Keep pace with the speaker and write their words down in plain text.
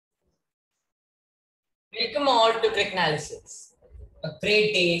Welcome all to Cricknalysis. A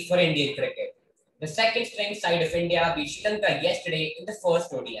great day for Indian cricket. The second string side of India beat Sri Lanka yesterday in the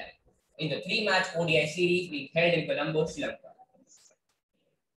first ODI, in the three-match ODI series being held in Colombo, Sri Lanka.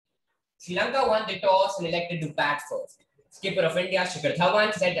 Sri Lanka won the toss and elected to bat first. Skipper of India,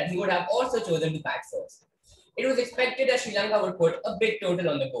 Dhawan, said that he would have also chosen to bat first. It was expected that Sri Lanka would put a big total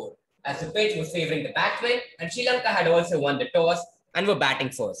on the board, as the pitch was favoring the batsmen, and Sri Lanka had also won the toss and were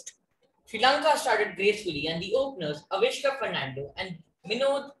batting first. Sri Lanka started gracefully, and the openers, Avishka Fernando and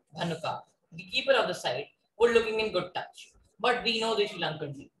Vinod Bhanuka, the keeper of the side, were looking in good touch. But we know the Sri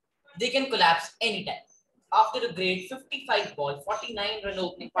Lankan team. They can collapse anytime. After a great 55 ball, 49 run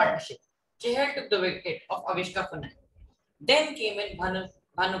opening partnership, Chahar took the wicket of Avishka Fernando. Then came in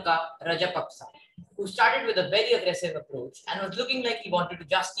Bhanuka Rajapaksa, who started with a very aggressive approach and was looking like he wanted to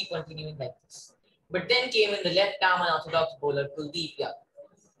just keep continuing like this. But then came in the left-arm unorthodox bowler Kuldeep Yadav.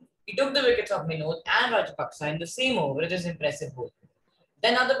 He took the wickets of Vinod and Rajapaksa in the same over with his impressive bowling.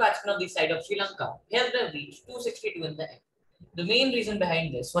 Then other batsmen on the side of Sri Lanka helped them reach 262 in the end. The main reason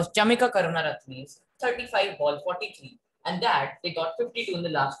behind this was Chamika Karunaratne's 35 ball 43, and that they got 52 in the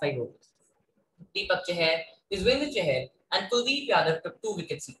last 5 overs. Deepak Chahar, Virender Sehwag, and Kuldeep Yadav took 2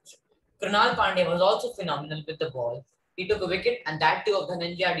 wickets each. Krunal Pandey was also phenomenal with the ball. He took a wicket, and that too of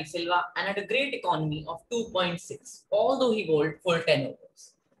Dhananjaya De Silva, and had a great economy of 2.6, although he bowled full 10 overs.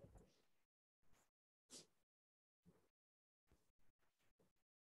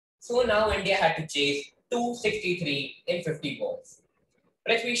 So now India had to chase 263 in 50 balls.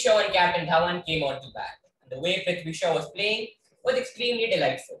 Prithvi Shaw and Captain Dhawan came on to bat. And the way Prithvi Shaw was playing was extremely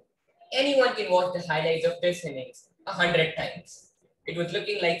delightful. Anyone can watch the highlights of this innings 100 times. It was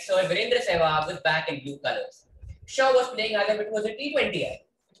looking like Sir Virender Sehwag was back in blue colours. Shaw was playing as if it was a T20I.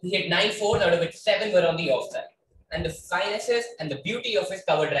 He hit 9 fours, out of which 7 were on the offside. And the finesses and the beauty of his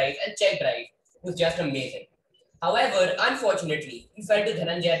cover drive and check drive was just amazing. However, unfortunately, he fell to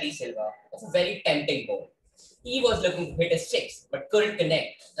Dhananjaya De Silva of a very tempting ball. He was looking to hit a 6 but couldn't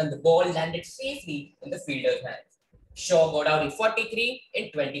connect, and the ball landed safely in the fielder's hands. Shaw got out in 43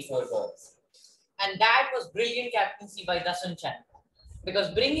 in 24 balls. And that was brilliant captaincy by Dasun Chan,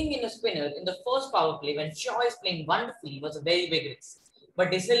 because bringing in a spinner in the first power play when Shaw is playing wonderfully was a very big risk. But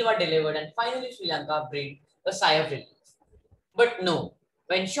De Silva delivered, and finally Sri Lanka breathed a sigh of relief. But no,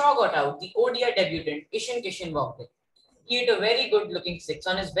 when Shaw got out, the ODI debutant Ishan Kishan walked in. He hit a very good-looking 6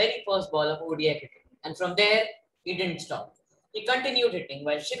 on his very first ball of ODI cricket, and from there, he didn't stop. He continued hitting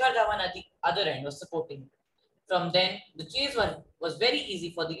while Shikhar Dhawan at the other end was supporting him. From then, the chase was very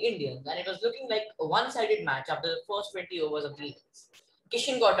easy for the Indians, and it was looking like a one-sided match after the first 20 overs of the innings.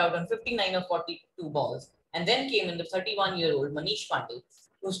 Kishan got out on 59 of 42 balls, and then came in the 31-year-old Manish Pandey,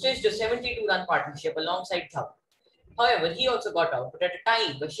 who stitched a 72-run partnership alongside Dhawan. However, he also got out, but at a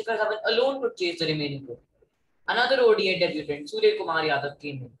time where Shikhar Dhawan alone could chase the remaining goal. Another ODI debutant, Surya Kumar Yadav,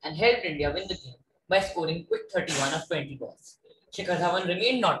 came in and helped India win the game by scoring quick 31 of 20 balls. Shikhar Dhawan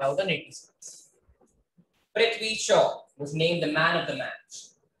remained not out on 86. Prithvi Shaw was named the man of the match.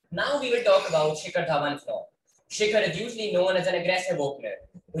 Now we will talk about Shikhar Dhawan's flaw. Shikhar is usually known as an aggressive opener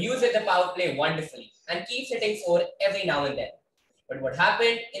who uses the power play wonderfully and keeps hitting 4 every now and then. But what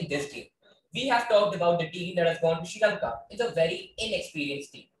happened in this game? We have talked about the team that has gone to Sri Lanka. It's a very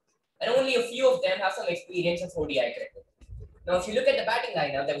inexperienced team, and only a few of them have some experience of ODI cricket. Now, if you look at the batting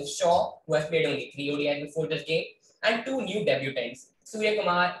lineup, there was Shaw, who has played only 3 ODIs before this game, and 2 new debutants, Surya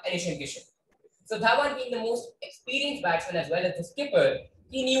Kumar and Ishan Kishan. So Dhawan, being the most experienced batsman as well as the skipper,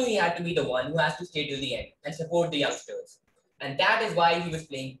 he knew he had to be the one who has to stay till the end and support the youngsters. And that is why he was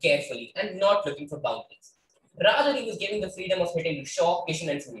playing carefully and not looking for boundaries. Rather, he was giving the freedom of hitting to Shaw, Kishan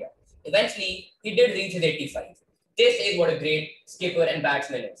and Surya. Eventually, he did reach his 85. This is what a great skipper and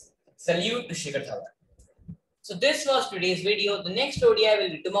batsman is. Salute to Shikhar Dhawan. So this was today's video. The next ODI will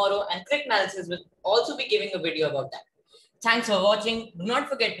be tomorrow, and Cricknalysis will also be giving a video about that. Thanks for watching. Do not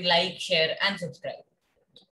forget to like, share and subscribe.